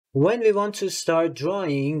When we want to start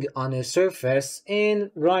drawing on a surface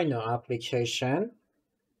in Rhino application,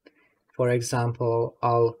 for example,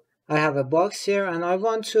 I have a box here and I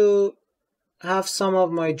want to have some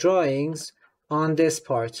of my drawings on this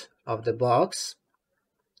part of the box.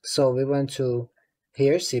 So we went to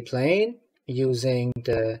here, 𝐶plane, using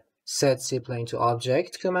the set 𝐶plane to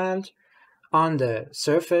object command. On the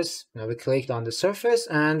surface, we clicked on the surface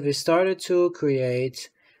and we started to create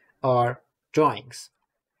our drawings.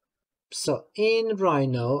 So in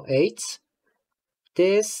Rhino 8,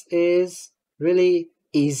 this is really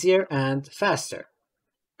easier and faster.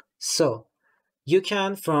 So you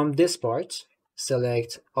can, from this part,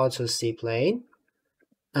 select Auto 𝐶plane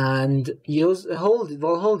and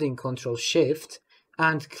while holding Ctrl Shift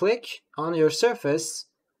and click on your surface,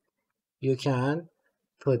 you can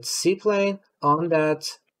put 𝐶plane on that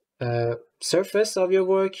surface of your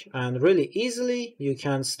work, and really easily you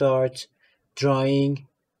can start drawing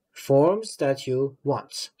forms that you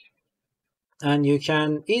want. And you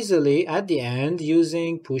can easily, at the end,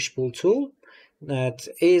 using push-pull tool that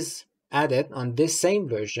is added on this same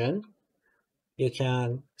version, you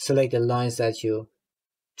can select the lines that you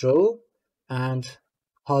drew and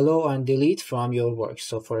hollow and delete from your work.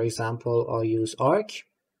 So for example, I'll use 𝐼𝐶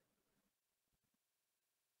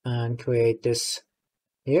and create this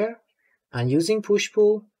here, and using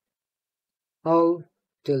push-pull, I'll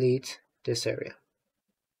delete this area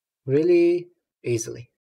really easily.